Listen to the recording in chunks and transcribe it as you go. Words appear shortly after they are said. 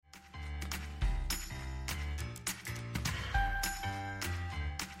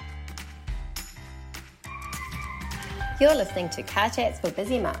You're listening to Car Chats for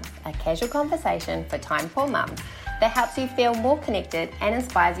Busy Mums, a casual conversation for time-poor mums that helps you feel more connected and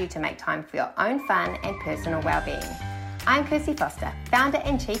inspires you to make time for your own fun and personal well-being. I'm Kirsty Foster, founder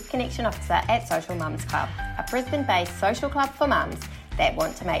and Chief Connection Officer at Social Mums Club, a Brisbane-based social club for mums that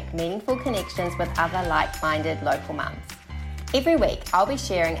want to make meaningful connections with other like-minded local mums. Every week, I'll be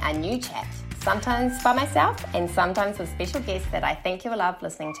sharing a new chat, sometimes by myself and sometimes with special guests that I think you'll love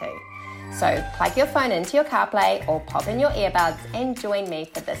listening to. So plug your phone into your CarPlay or pop in your earbuds and join me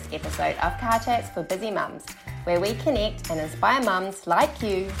for this episode of Car Chats for Busy Mums, where we connect and inspire mums like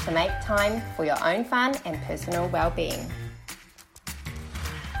you to make time for your own fun and personal well-being.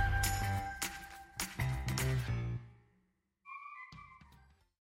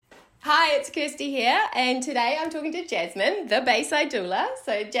 Hi, it's Kirsty here, and today I'm talking to Jasmine, the Bayside doula.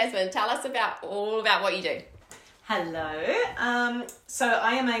 So Jasmine, tell us all about what you do. Hello. So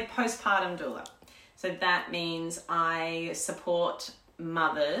I am a postpartum doula. So that means I support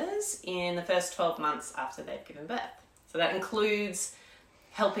mothers in the first 12 months after they've given birth. So that includes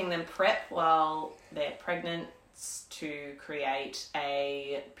helping them prep while they're pregnant to create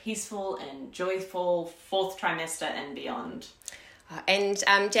a peaceful and joyful fourth trimester and beyond. And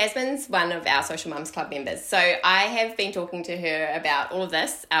Jasmine's one of our Social Mums Club members. So I have been talking to her about all of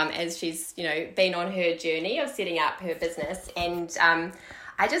this as she's, been on her journey of setting up her business. And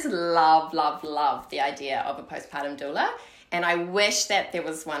I just love the idea of a postpartum doula. And I wish that there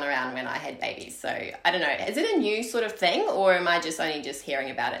was one around when I had babies. So I don't know, is it a new sort of thing or am I only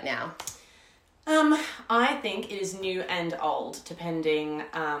hearing about it now? I think it is new and old, depending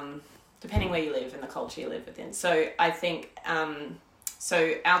where you live and the culture you live within. So I think,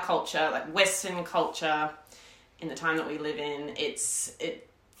 so our culture, like Western culture, in the time that we live in, it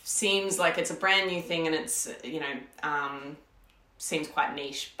seems like it's a brand new thing and it's, seems quite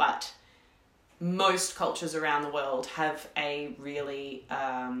niche, but most cultures around the world have a really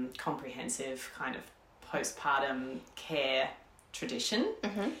comprehensive kind of postpartum care tradition.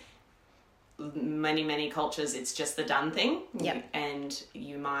 Mm-hmm. Many cultures it's just the done thing. Yep. And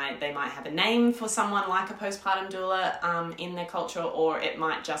they might have a name for someone like a postpartum doula in their culture, or it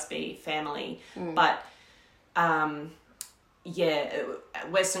might just be family. But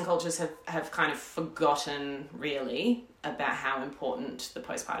Western cultures have kind of forgotten really about how important the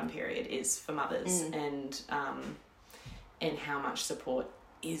postpartum period is for mothers and how much support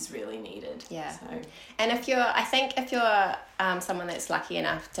is really needed. Yeah. So. And if you're someone that's lucky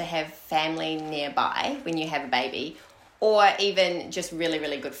enough to have family nearby when you have a baby, or even just really,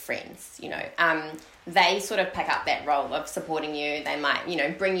 really good friends, they sort of pick up that role of supporting you. They might,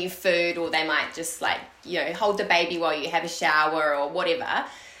 bring you food, or they might just hold the baby while you have a shower or whatever.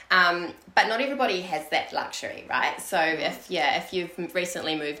 But not everybody has that luxury, right? So if you've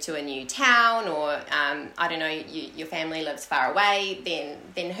recently moved to a new town, or I don't know, your family lives far away,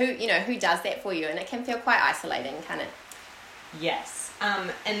 then who does that for you? And it can feel quite isolating, can't it? Yes.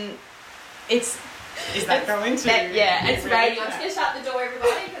 And is that going to? It's raining. I'm just gonna shut the door,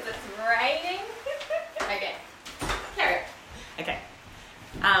 everybody, because it's raining. Okay, carry on. Okay.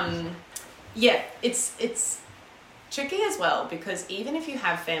 It's tricky as well, because even if you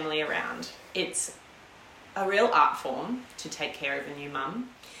have family around, it's a real art form to take care of a new mum.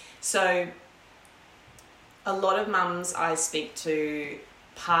 So a lot of mums I speak to,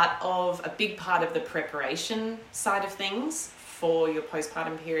 a big part of the preparation side of things for your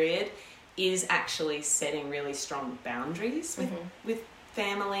postpartum period is actually setting really strong boundaries with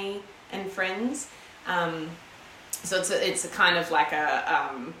family and friends. So it's a kind of like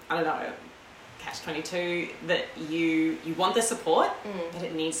a catch-22 that you want the support, but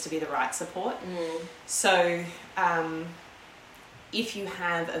it needs to be the right support. So if you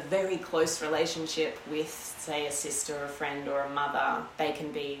have a very close relationship with, say, a sister, a friend, or a mother, they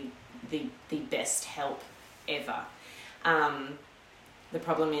can be the best help ever. The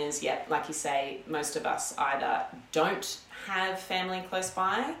problem is, like you say, most of us either don't have family close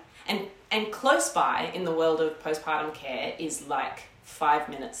by, and close by in the world of postpartum care is like 5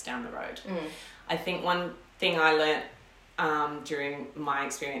 minutes down the road. I think one thing I learnt during my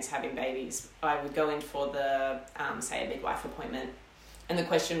experience having babies, I would go in for the, say, a midwife appointment, and the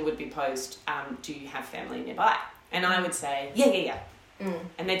question would be posed, do you have family nearby? And I would say, yeah.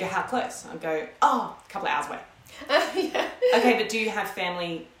 And they'd go, how close? I'd go, a couple of hours away. Okay, but do you have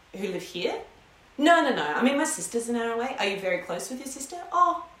family who live here? No. I mean, my sister's an hour away. Are you very close with your sister?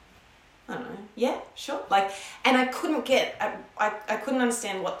 I don't know. Yeah, sure. And I couldn't I couldn't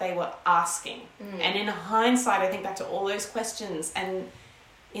understand what they were asking. And in hindsight, I think back to all those questions, and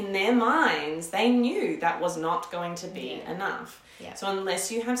in their minds, they knew that was not going to be Yeah. enough. Yeah. So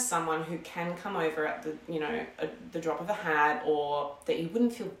unless you have someone who can come over at the, the drop of a hat, or that you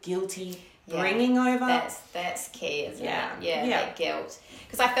wouldn't feel guilty bringing over. That's key, isn't Yeah. it? Yeah, Yeah. that guilt.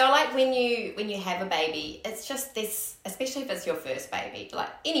 Because I feel like when you have a baby, it's just this, especially if it's your first baby, like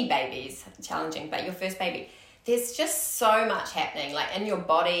any baby is challenging, but your first baby, there's just so much happening, like in your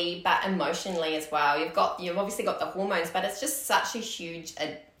body, but emotionally as well. You've obviously got the hormones, but it's just such a huge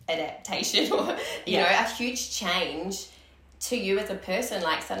adaptation, or you know, a huge change to you as a person.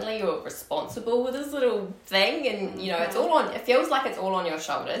 Like suddenly you're responsible with this little thing, and you know, it feels like it's all on your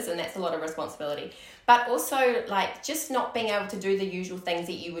shoulders, and that's a lot of responsibility. But also, like, just not being able to do the usual things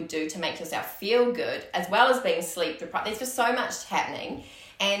that you would do to make yourself feel good, as well as being sleep deprived. There's just so much happening,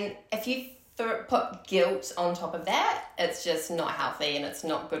 and if you put guilt on top of that, it's just not healthy, and it's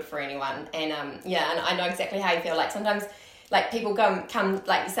not good for anyone. And and I know exactly how you feel. Like sometimes, like people come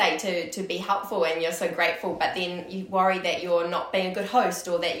like you say to be helpful, and you're so grateful, but then you worry that you're not being a good host,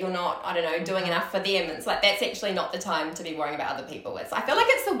 or that you're not, I don't know, doing enough for them. It's like that's actually not the time to be worrying about other people. I feel like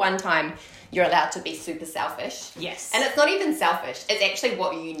it's the one time you're allowed to be super selfish. Yes. And it's not even selfish. It's actually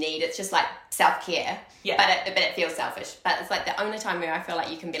what you need. It's just like self-care. Yeah. But it feels selfish. But it's like the only time where I feel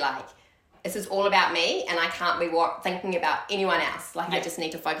like you can be like, this is all about me, and I can't be thinking about anyone else. Like, I just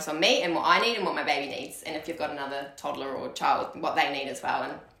need to focus on me and what I need and what my baby needs. And if you've got another toddler or child, what they need as well,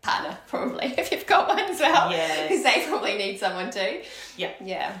 and partner probably, if you've got one as well. Yes. Because they probably need someone too. Yeah.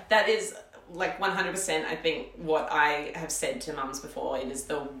 Yeah. That is like 100%, I think, what I have said to mums before. It is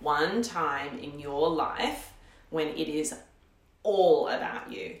the one time in your life when it is all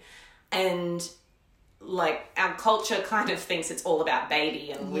about you. And like our culture kind of thinks it's all about baby,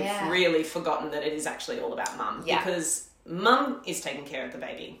 and we've really forgotten that it is actually all about mum. Yeah. Because mum is taking care of the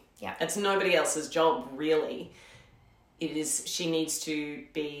baby. Yeah. It's nobody else's job, really. It is, she needs to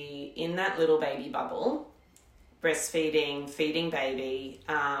be in that little baby bubble, breastfeeding, feeding baby,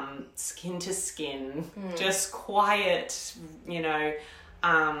 skin to skin, just quiet,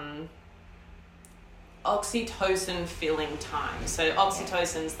 oxytocin filling time. So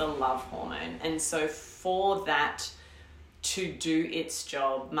oxytocin's the love hormone, and so for that to do its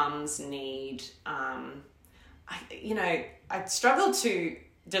job, mums need I struggle to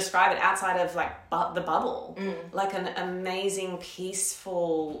describe it outside of like the bubble, like an amazing,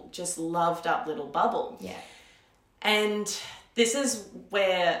 peaceful, just loved up little bubble. And this is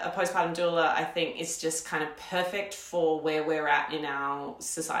where a postpartum doula, I think, is just kind of perfect for where we're at in our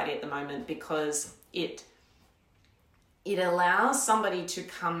society at the moment, because it allows somebody to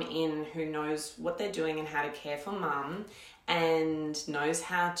come in who knows what they're doing and how to care for mum, and knows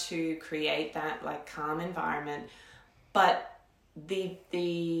how to create that like calm environment. But the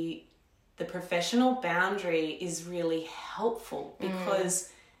professional boundary is really helpful, because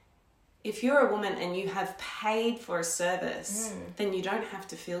if you're a woman and you have paid for a service, then you don't have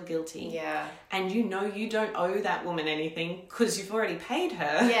to feel guilty. Yeah. And you don't owe that woman anything because you've already paid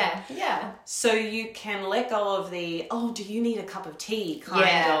her. Yeah, yeah. So you can let go of the, oh, do you need a cup of tea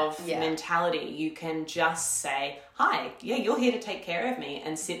kind of mentality. You can just say, hi, you're here to take care of me,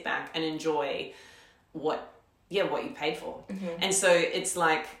 and sit back and enjoy what you paid for. And so it's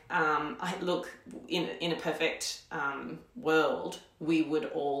like, I look, in a perfect world, we would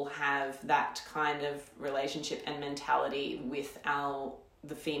all have that kind of relationship and mentality with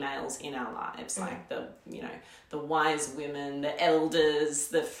the females in our lives, like the wise women, the elders,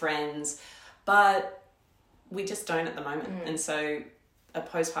 the friends, but we just don't at the moment. And so a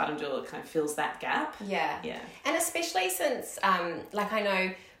postpartum doula kind of fills that gap. Yeah. And especially since, like, I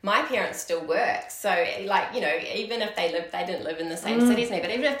know my parents still work, so like, even if they didn't live in the same city as me,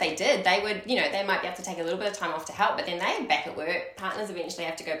 but even if they did, they would, they might be able to take a little bit of time off to help, but then they're back at work, partners eventually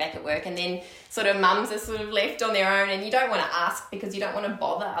have to go back at work, and then sort of mums are sort of left on their own, and you don't want to ask because you don't want to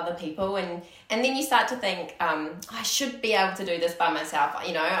bother other people, and then you start to think, I should be able to do this by myself,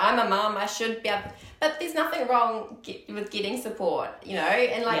 I'm a mum, I should be able to. But there's nothing wrong with getting support,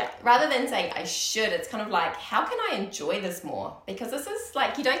 and rather than saying I should, it's kind of like, how can I enjoy this more? Because this is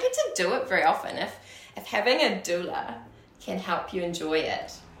like, you don't get to do it very often. If having a doula can help you enjoy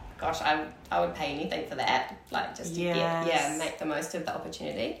it, gosh, I would pay anything for that. Like, just to make the most of the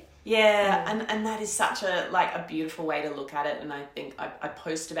opportunity. Yeah, and that is such a beautiful way to look at it. And I think I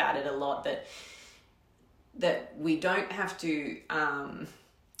post about it a lot, that we don't have to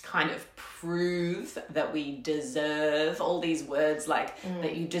kind of prove that we deserve all these words, like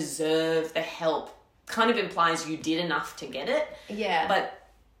that you deserve the help, kind of implies you did enough to get it. Yeah. But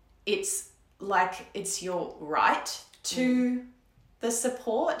it's like, it's your right to the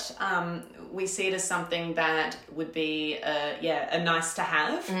support, we see it as something that would be a nice to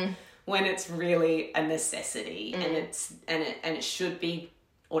have when it's really a necessity, and it should be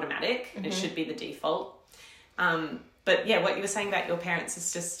automatic, and it should be the default. But yeah, what you were saying about your parents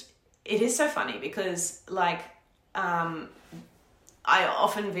is just, it is so funny because like I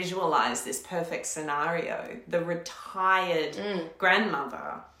often visualize this perfect scenario. The retired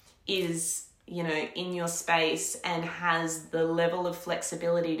grandmother is, you know, in your space and has the level of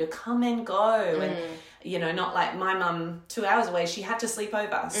flexibility to come and go. And, you know, not like my mum 2 hours away, she had to sleep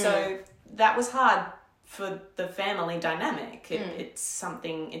over. So that was hard for the family dynamic. It's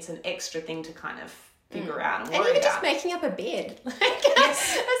an extra thing to kind of figure out and worry and even about. just making up a bed, like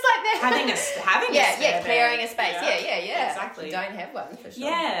Yes. it's like that. having a spare clearing bed. a space. Yeah, Exactly. You don't have one for sure.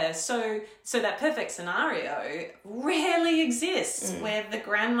 Yeah, so that perfect scenario rarely exists where the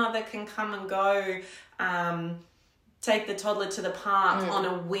grandmother can come and go, take the toddler to the park on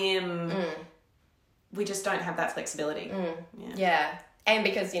a whim. We just don't have that flexibility. Yeah. And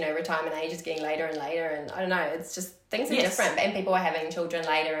because, you know, retirement age is getting later and later, and I don't know, it's just, things are different, and people are having children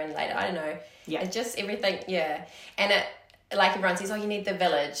later and later, I don't know. Yeah. It's just everything, And it, like everyone says, oh, you need the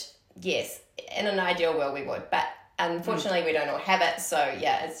village. Yes, in an ideal world we would, but unfortunately we don't all have it, so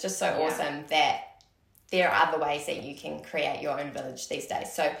it's just so awesome that there are other ways that you can create your own village these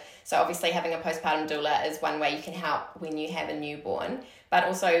days. So obviously having a postpartum doula is one way you can help when you have a newborn, but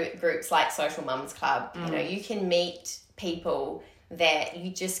also groups like Social Mums Club, you know, you can meet people that you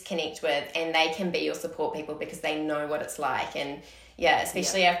just connect with, and they can be your support people because they know what it's like. And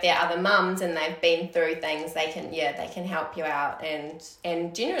especially if they're other mums and they've been through things, they can help you out.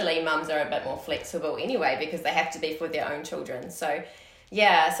 And generally mums are a bit more flexible anyway because they have to be for their own children. So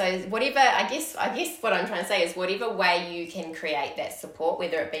so whatever, I guess what I'm trying to say is whatever way you can create that support,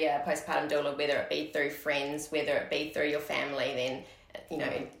 whether it be a postpartum doula, whether it be through friends, whether it be through your family, then, you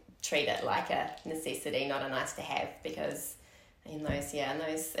know, treat it like a necessity, not a nice to have, because in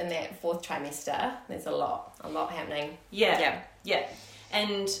that fourth trimester, there's a lot happening. Yeah.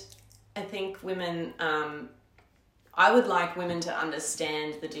 And I think women, I would like women to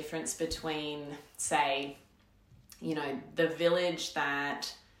understand the difference between, say, you know, the village,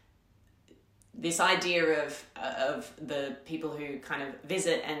 that this idea of the people who kind of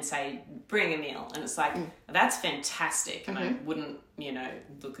visit and say, bring a meal. And it's like, that's fantastic. And I wouldn't, you know,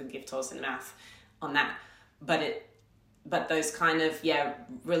 look a gift horse in the mouth on that. But those kind of,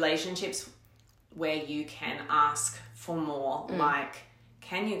 relationships where you can ask for more, like,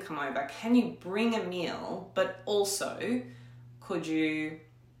 can you come over? Can you bring a meal? But also, could you,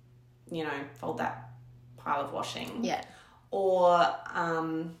 you know, fold that pile of washing? Yeah. Or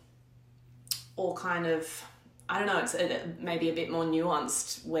kind of, I don't know, it's maybe a bit more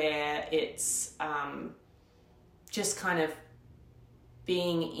nuanced where it's just kind of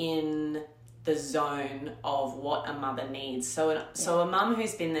being in the zone of what a mother needs. So a mum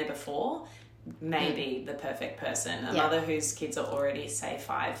who's been there before may be the perfect person. A mother whose kids are already, say,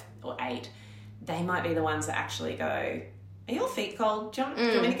 5 or 8, they might be the ones that actually go, are your feet cold? Do you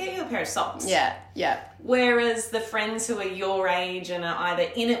want me to get you a pair of socks? Yeah. Whereas the friends who are your age and are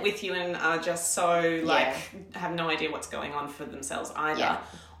either in it with you and are just so, like, have no idea what's going on for themselves either. Yeah.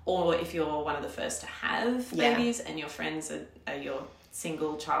 Or if you're one of the first to have babies and your friends are your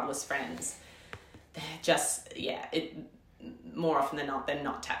single, childless friends, they're just, more often than not, they're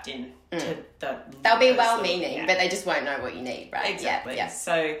not tapped in to the... They'll be well-meaning, but they just won't know what you need, right? Exactly. Yeah.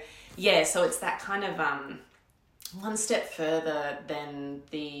 So it's that kind of one step further than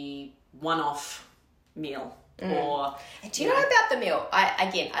the one-off meal. Or... And do you know about the meal?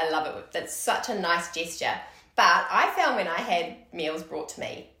 I love it. That's such a nice gesture. But I found when I had meals brought to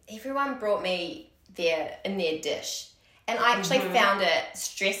me, everyone brought me in their dish. And I actually found it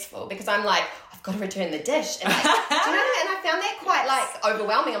stressful because I'm like, I've got to return the dish. And do you know what I mean? And I found that quite like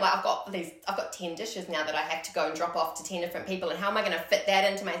overwhelming. I'm like, I've got 10 dishes now that I have to go and drop off to 10 different people. And how am I going to fit that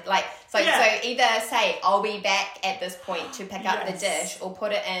into my, so either say, I'll be back at this point to pick up the dish, or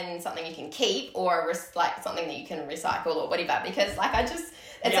put it in something you can keep, or something that you can recycle or whatever. Because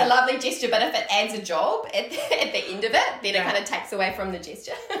it's a lovely gesture, but if it adds a job at the end of it, then it kind of takes away from the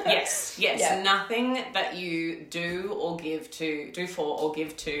gesture. Yes. Nothing that you do for or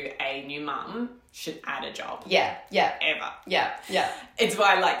give to a new mum should add a job. Yeah. Ever. Yeah. It's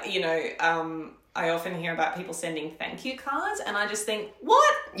why, I often hear about people sending thank you cards, and I just think,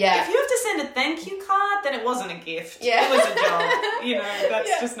 what? Yeah. If you have to send a thank you card, then it wasn't a gift. Yeah. It was a job.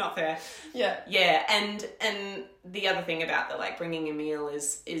 That's just not fair. Yeah. Yeah, and the other thing about bringing a meal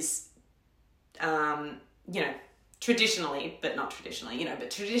is traditionally, but not traditionally,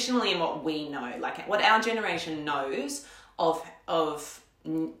 but traditionally in what we know, what our generation knows of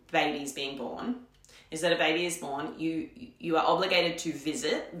babies being born is that a baby is born, you are obligated to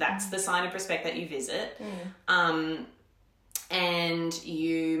visit. That's the sign of respect, that you visit. And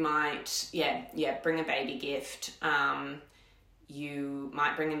you might bring a baby gift. You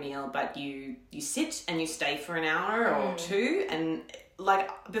might bring a meal, but you sit and you stay for an hour or two. And like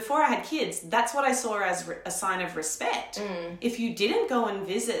before I had kids, that's what I saw as a sign of respect. If you didn't go and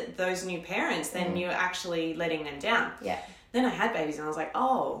visit those new parents, then you're actually letting them down. Yeah. Then I had babies and I was like,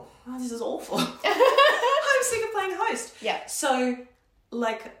 oh this is awful. I'm sick of playing host. Yeah. So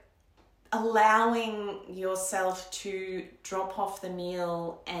like allowing yourself to drop off the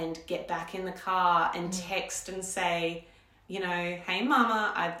meal and get back in the car and text and say, you know, hey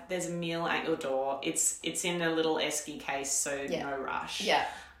mama, there's a meal at your door. It's in a little esky case, so no rush. Yeah.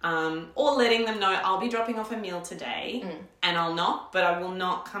 Or letting them know I'll be dropping off a meal today and I'll knock, but I will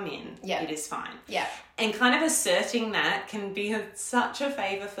not come in. Yeah. It is fine. Yeah. And kind of asserting that can be such a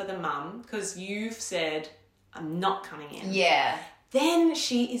favour for the mum, because you've said, I'm not coming in. Yeah. Then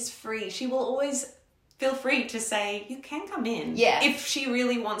she is free. She will always feel free to say, you can come in. Yeah. If she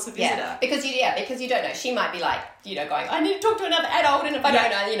really wants a visitor. Yeah. Because you don't know. She might be like, you know, going, I need to talk to another adult, and if I don't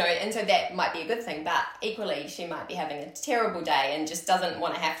know, you know, and so that might be a good thing. But equally, she might be having a terrible day and just doesn't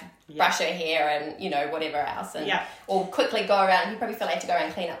want to have to brush her hair and, you know, whatever else. And or quickly go around. You probably feel like to go around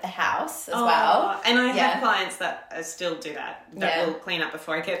and clean up the house as well. And I have clients that still do that will clean up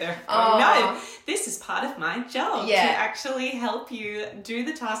before I get there. No, this is part of my job to actually help you do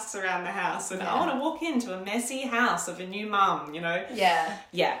the tasks around the house. And I want to walk into a messy house of a new mum, you know? Yeah.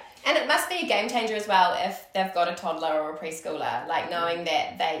 Yeah. And it must be a game changer as well if they've got a toddler or a preschooler, like knowing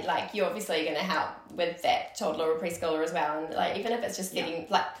that they, like, you're obviously going to help with that toddler or preschooler as well. And like, even if it's just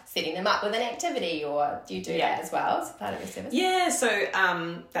setting them up with an activity, or do you do that as well as part of your service? Yeah, so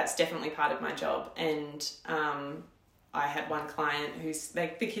that's definitely part of my job. And I had one client who's,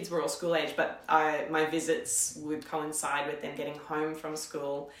 like, the kids were all school age, but my visits would coincide with them getting home from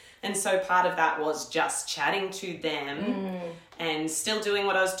school. And so part of that was just chatting to them and still doing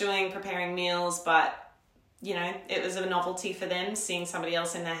what I was doing, preparing meals, but, you know, it was a novelty for them seeing somebody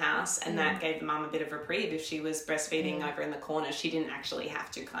else in their house, and that gave the mum a bit of reprieve. If she was breastfeeding over in the corner, she didn't actually have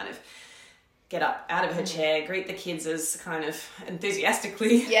to kind of get up out of her chair, greet the kids as kind of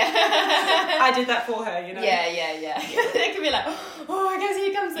enthusiastically. Yeah. I did that for her, you know? Yeah. It could be like, oh, I guess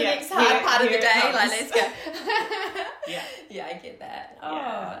here comes the next hard part of the day. Like, let's go. Yeah, I get that.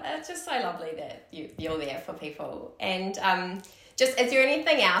 Oh, it's just so lovely that you're there for people. And just, is there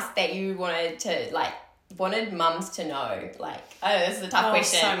anything else that you wanted mums to know? Like, oh, this is a tough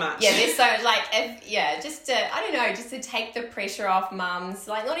question. So much. Yeah, there's so, like, just to, I don't know, just to take the pressure off mums,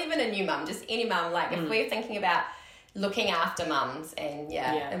 like, not even a new mum, just any mum, like, if we're thinking about looking after mums and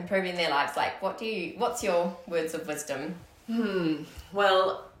improving their lives, like, what's your words of wisdom?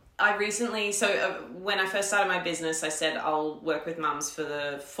 Well, I recently, when I first started my business, I said I'll work with mums for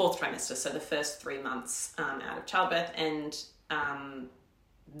the 4th trimester, so the first 3 months out of childbirth, and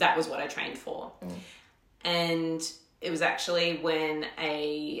that was what I trained for. And it was actually when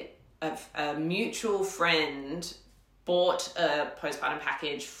a mutual friend bought a postpartum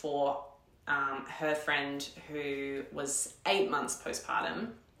package for her friend who was 8 months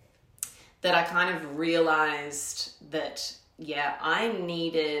postpartum that I kind of realized that, I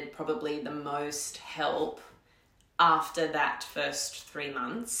needed probably the most help after that first 3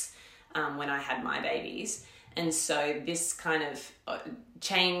 months when I had my babies. And so this kind of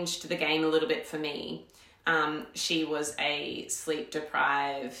changed the game a little bit for me. She was a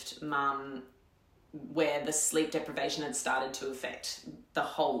sleep-deprived mum where the sleep deprivation had started to affect the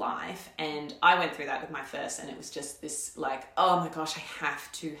whole life. And I went through that with my first, and it was just this like, oh my gosh, I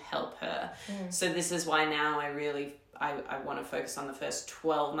have to help her. So this is why now I want to focus on the first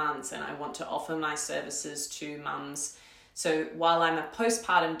 12 months, and I want to offer my services to mums. So while I'm a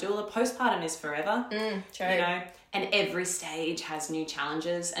postpartum doula, postpartum is forever, True. you know, and every stage has new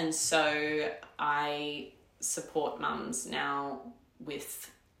challenges. And so I support mums now with,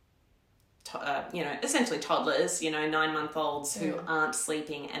 essentially toddlers, 9-month-olds who aren't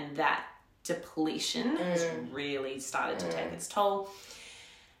sleeping, and that depletion has really started to take its toll.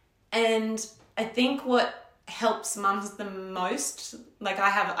 And I think what helps mums the most, like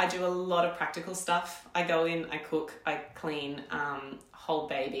I do a lot of practical stuff. I go in, I cook, I clean, hold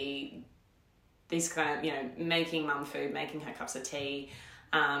baby, these kind of, making mum food, making her cups of tea.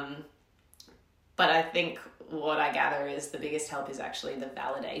 But I think what I gather is the biggest help is actually the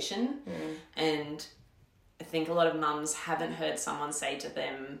validation. And I think a lot of mums haven't heard someone say to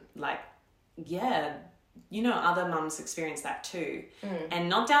them, like, other mums experience that too. And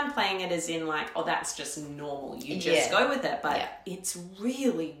not downplaying it as in like, oh, that's just normal. You just go with it. But it's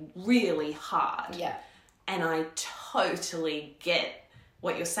really, really hard. Yeah. And I totally get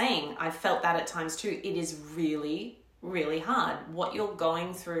what you're saying. I've felt that at times too. It is really, really hard. What you're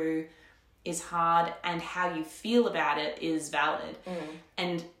going through is hard, and how you feel about it is valid.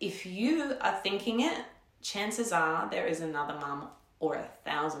 And if you are thinking it, chances are there is another mum or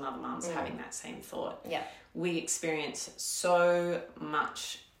 1,000 other mums having that same thought. Yeah. We experience so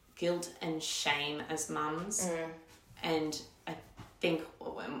much guilt and shame as mums. And I think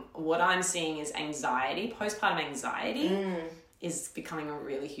what I'm seeing is anxiety, postpartum anxiety is becoming a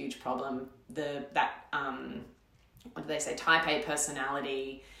really huge problem. What do they say? Type A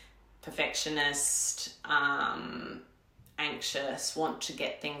personality, perfectionist, anxious, want to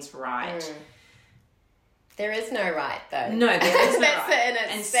get things right. There is no right, though. No, there is no that's right. It,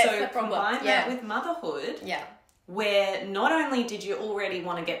 and that's so the problem. combine that with motherhood, where not only did you already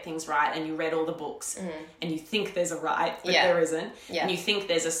want to get things right and you read all the books and you think there's a right, but there isn't, and you think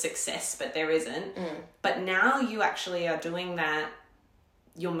there's a success, but there isn't, but now you actually are doing that,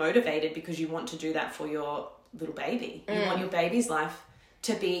 you're motivated because you want to do that for your little baby. You want your baby's life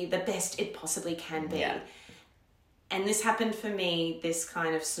to be the best it possibly can be. And this happened for me, this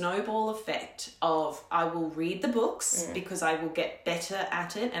kind of snowball effect of I will read the books because I will get better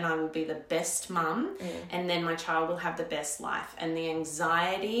at it and I will be the best mum, and then my child will have the best life. And the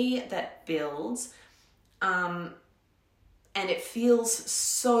anxiety that builds, and it feels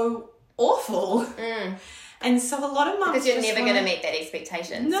so awful. And so a lot of mums... Because you're never going to meet that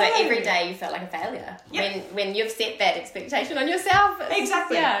expectation. No. So every day you felt like a failure. When you've set that expectation on yourself.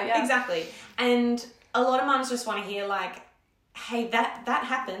 Exactly. Exactly. And a lot of mums just want to hear like, hey, that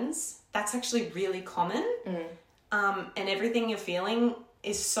happens. That's actually really common. And everything you're feeling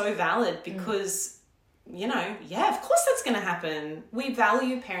is so valid because, of course that's going to happen. We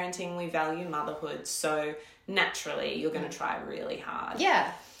value parenting. We value motherhood. So naturally you're going to try really hard.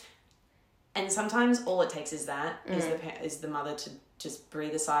 Yeah. And sometimes all it takes is that, is the mother to just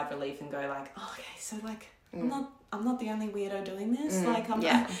breathe a sigh of relief and go like, oh, okay, so like, I'm not the only weirdo doing this. Like, I'm,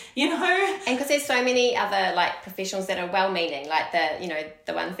 And because there's so many other like professionals that are well-meaning, like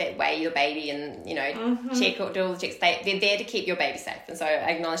the ones that weigh your baby and, check or do all the checks, they're there to keep your baby safe. And so I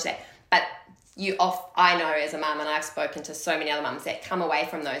acknowledge that. But I know as a mum, and I've spoken to so many other mums that come away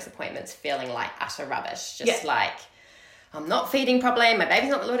from those appointments feeling like utter rubbish. Just like, I'm not feeding properly, my baby's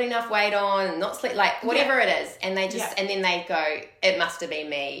not putting enough weight on, not sleep, like whatever it is. And they just, and then they go, it must have been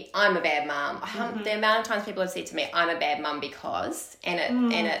me. I'm a bad mum. The amount of times people have said to me, I'm a bad mum because, and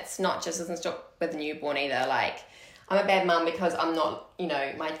it's not just, doesn't stop with a newborn either. Like, I'm a bad mum because I'm not,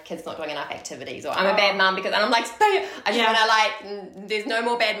 my kid's not doing enough activities, or I'm a bad mum because, and I'm like, I just want to like, there's no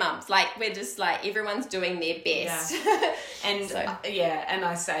more bad mums. Like, we're just like, everyone's doing their best. And and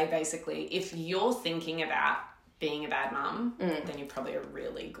I say basically, if you're thinking about being a bad mum, then you're probably a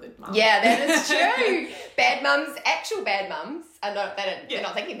really good mum. Yeah, that is true. Bad mums, actual bad mums, they're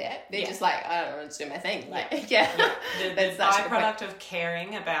not thinking that. They're just like, I don't want to do my thing. Like, The byproduct of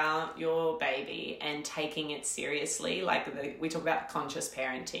caring about your baby and taking it seriously, like we talk about conscious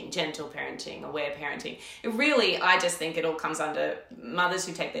parenting, gentle parenting, aware parenting. It really, I just think it all comes under mothers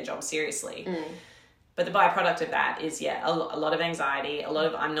who take their job seriously. But the byproduct of that is, a lot of anxiety, a lot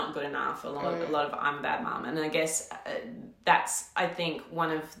of I'm not good enough, a lot of I'm a bad mum. And I guess that's, I think,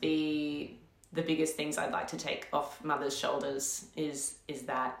 one of the biggest things I'd like to take off mothers' shoulders is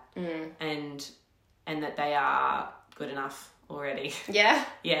that, and that they are good enough already.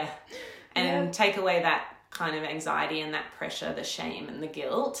 And take away that kind of anxiety and that pressure, the shame and the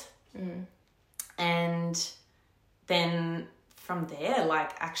guilt, and then from there,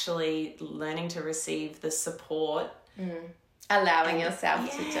 like actually learning to receive the support, allowing yourself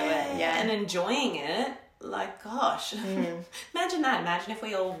to do it, and enjoying it. Like, gosh, imagine that. Imagine if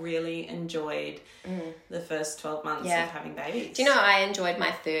we all really enjoyed the first 12 months of having babies. Do you know, I enjoyed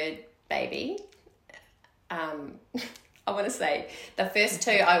my third baby. I want to say the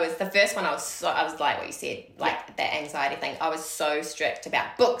first one I was like what you said, like that anxiety thing. I was so strict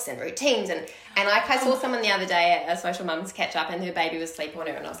about books and routines, and I saw someone the other day at a social mums catch up, and her baby was asleep on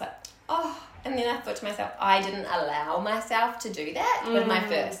her, and I was like, and then I thought to myself, I didn't allow myself to do that with my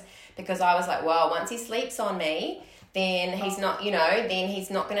first, because I was like, well, once he sleeps on me, then he's not, then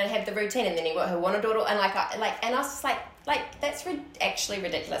he's not going to have the routine, and then he'll want to do it all, and and I was just like that's actually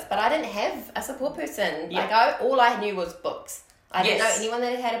ridiculous. But I didn't have a support person. All I knew was books. I didn't know Yes. anyone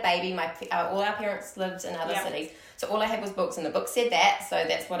that had a baby. All our parents lived in other cities, so all I had was books, and the book said that, so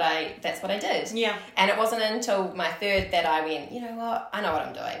that's what I did. Yeah. And it wasn't until my third that I went, you know what, I know what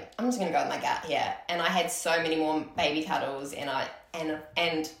I'm doing. I'm just going to go with my gut here. And I had so many more baby cuddles, and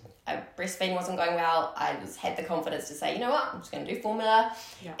breastfeeding wasn't going well. I had the confidence to say, you know what, I'm just going to do formula.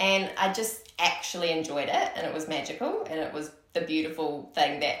 Yeah. And I just actually enjoyed it, and it was magical, and it was the beautiful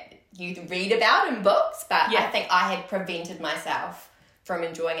thing that you read about in books, but I think I had prevented myself from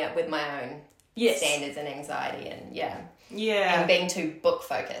enjoying it with my own standards and anxiety and and being too book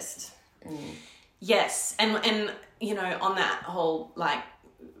focused. Yes, and you know, on that whole like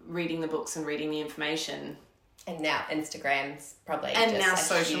reading the books and reading the information, and now Instagram's probably and just now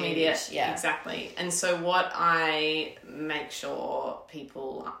social media, exactly. And so what I make sure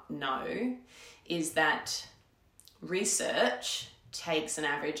people know is that research takes an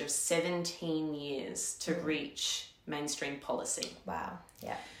average of 17 years to reach mainstream policy. Wow.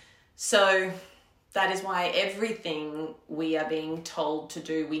 Yeah. So that is why everything we are being told to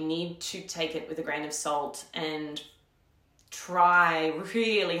do, we need to take it with a grain of salt and try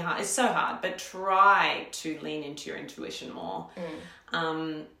really hard. It's so hard, but try to lean into your intuition more.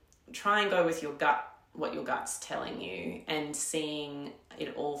 Try and go with your gut, what your gut's telling you, and seeing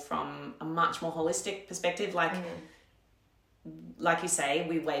it all from a much more holistic perspective. Like you say,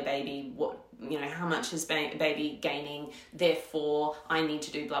 we weigh baby, how much is baby gaining, therefore I need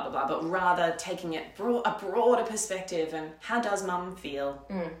to do blah, blah, blah, but rather taking it a broader perspective, and how does mum feel?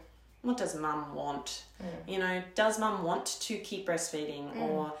 What does mum want? Does mum want to keep breastfeeding,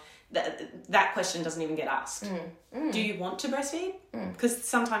 or that question doesn't even get asked. Do you want to breastfeed? Because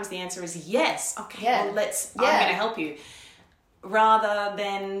sometimes the answer is yes. Okay, well, I'm going to help you. Rather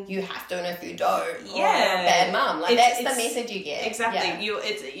than you have to, and if you don't, yeah, bad mum. Like that's the message you get. Exactly.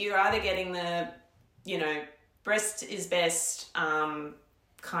 You're either getting the, breast is best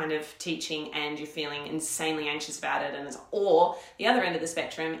kind of teaching, and you're feeling insanely anxious about it, or the other end of the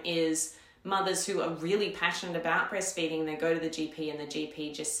spectrum is mothers who are really passionate about breastfeeding. They go to the GP, and the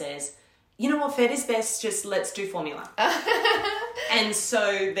GP just says, you know what, fed is best, just let's do formula. And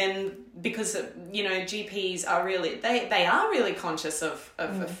so then, because GPs are really, they are really conscious of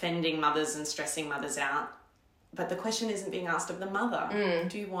offending mothers and stressing mothers out, but the question isn't being asked of the mother.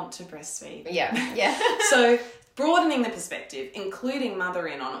 Do you want to breastfeed? Yeah. So broadening the perspective, including mother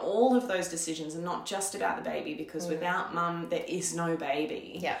in on all of those decisions, and not just about the baby, because without mum there is no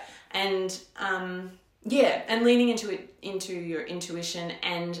baby. Yeah. And and leaning into your intuition,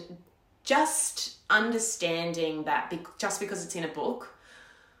 and just understanding that just because it's in a book,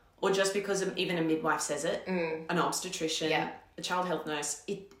 or just because even a midwife says it, an obstetrician, a child health nurse,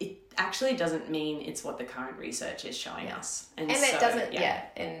 it actually doesn't mean it's what the current research is showing us. And that so, doesn't,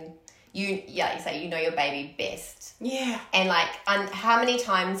 and you say you know your baby best. Yeah. And how many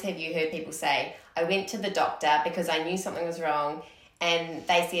times have you heard people say, I went to the doctor because I knew something was wrong, and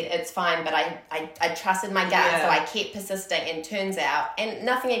they said it's fine, but I trusted my gut, so I kept persisting, and turns out, and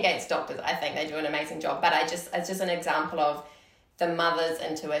nothing against doctors, I think they do an amazing job, but it's just an example of the mother's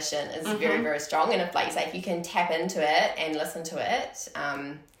intuition is very, very strong. And if, like you say, if you can tap into it and listen to it,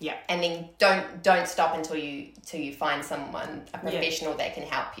 and then don't stop until you find someone, a professional that can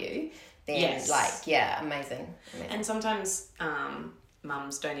help you, then amazing. And sometimes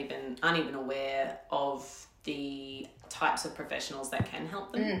mums aren't even aware of the types of professionals that can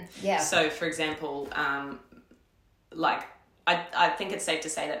help them. So, for example, I think it's safe to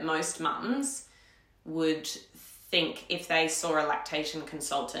say that most mums would think if they saw a lactation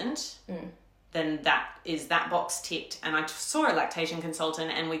consultant, then that box ticked. And I saw a lactation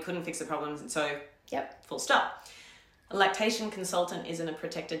consultant and we couldn't fix the problems, and so full stop. A lactation consultant isn't a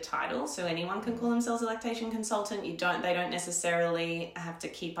protected title, so anyone can call themselves a lactation consultant. They don't necessarily have to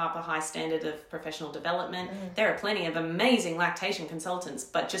keep up a high standard of professional development. There are plenty of amazing lactation consultants,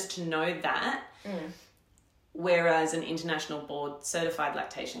 but just to know that, whereas an international board certified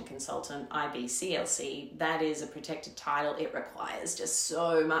lactation consultant, IBCLC, that is a protected title. It requires just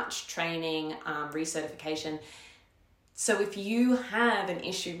so much training, recertification. So if you have an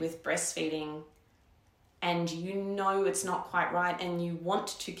issue with breastfeeding, and it's not quite right, and you want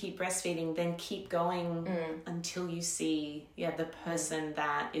to keep breastfeeding, then keep going until you see the person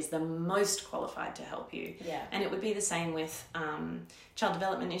that is the most qualified to help you. And it would be the same with child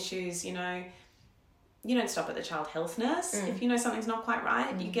development issues. You don't stop at the child health nurse. If you know something's not quite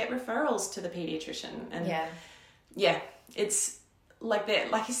right, you get referrals to the pediatrician. And it's like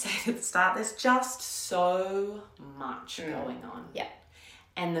that. Like you said at the start, there's just so much going on.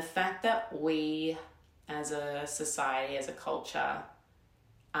 And the fact that we, as a society, as a culture,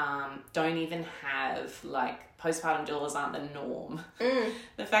 don't even have, like, postpartum doulas aren't the norm.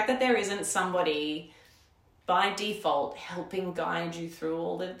 The fact that there isn't somebody by default helping guide you through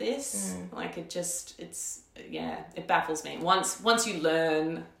all of this, like, it baffles me. Once you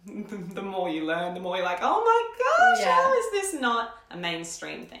learn, the more you learn, the more you're like, oh my gosh, how is this not a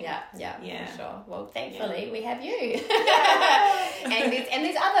mainstream thing? Yeah, for sure. Well, thankfully we have you. and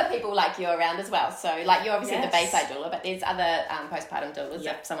there's other people like you around as well. So, like, you're obviously the Bayside doula, but there's other postpartum doulas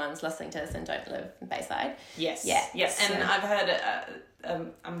if someone's listening to this and don't live in Bayside. Yes. And I've heard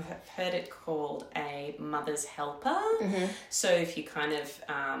it called a mother's helper. So if you kind of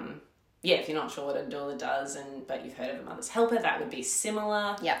if you're not sure what a doula does, but you've heard of a mother's helper, that would be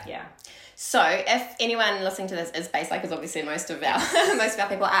similar. Yeah. So if anyone listening to this is Bayside, because obviously most of our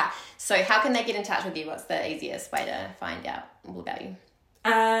people are, so how can they get in touch with you? What's the easiest way to find out all about you?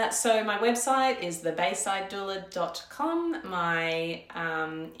 So my website is thebaysidedoula.com. My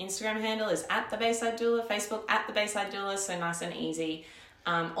Instagram handle is @thebaysidedoula, Facebook @thebaysidedoula, so nice and easy.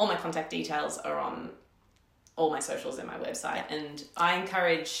 All my contact details are on all my socials in my website, and I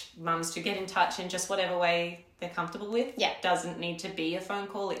encourage mums to get in touch in just whatever way they're comfortable with. Doesn't need to be a phone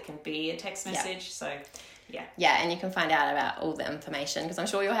call, it can be a text message. So and you can find out about all the information, because I'm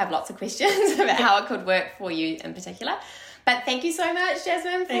sure you'll have lots of questions about how it could work for you in particular. But thank you so much,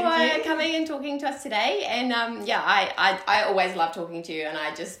 Jasmine, for coming and talking to us today. And I always love talking to you, and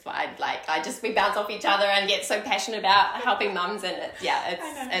we bounce off each other and get so passionate about helping mums, and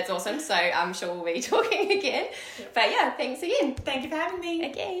it's awesome. So I'm sure we'll be talking again. But thanks again. Thank you for having me.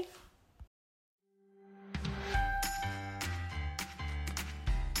 Okay.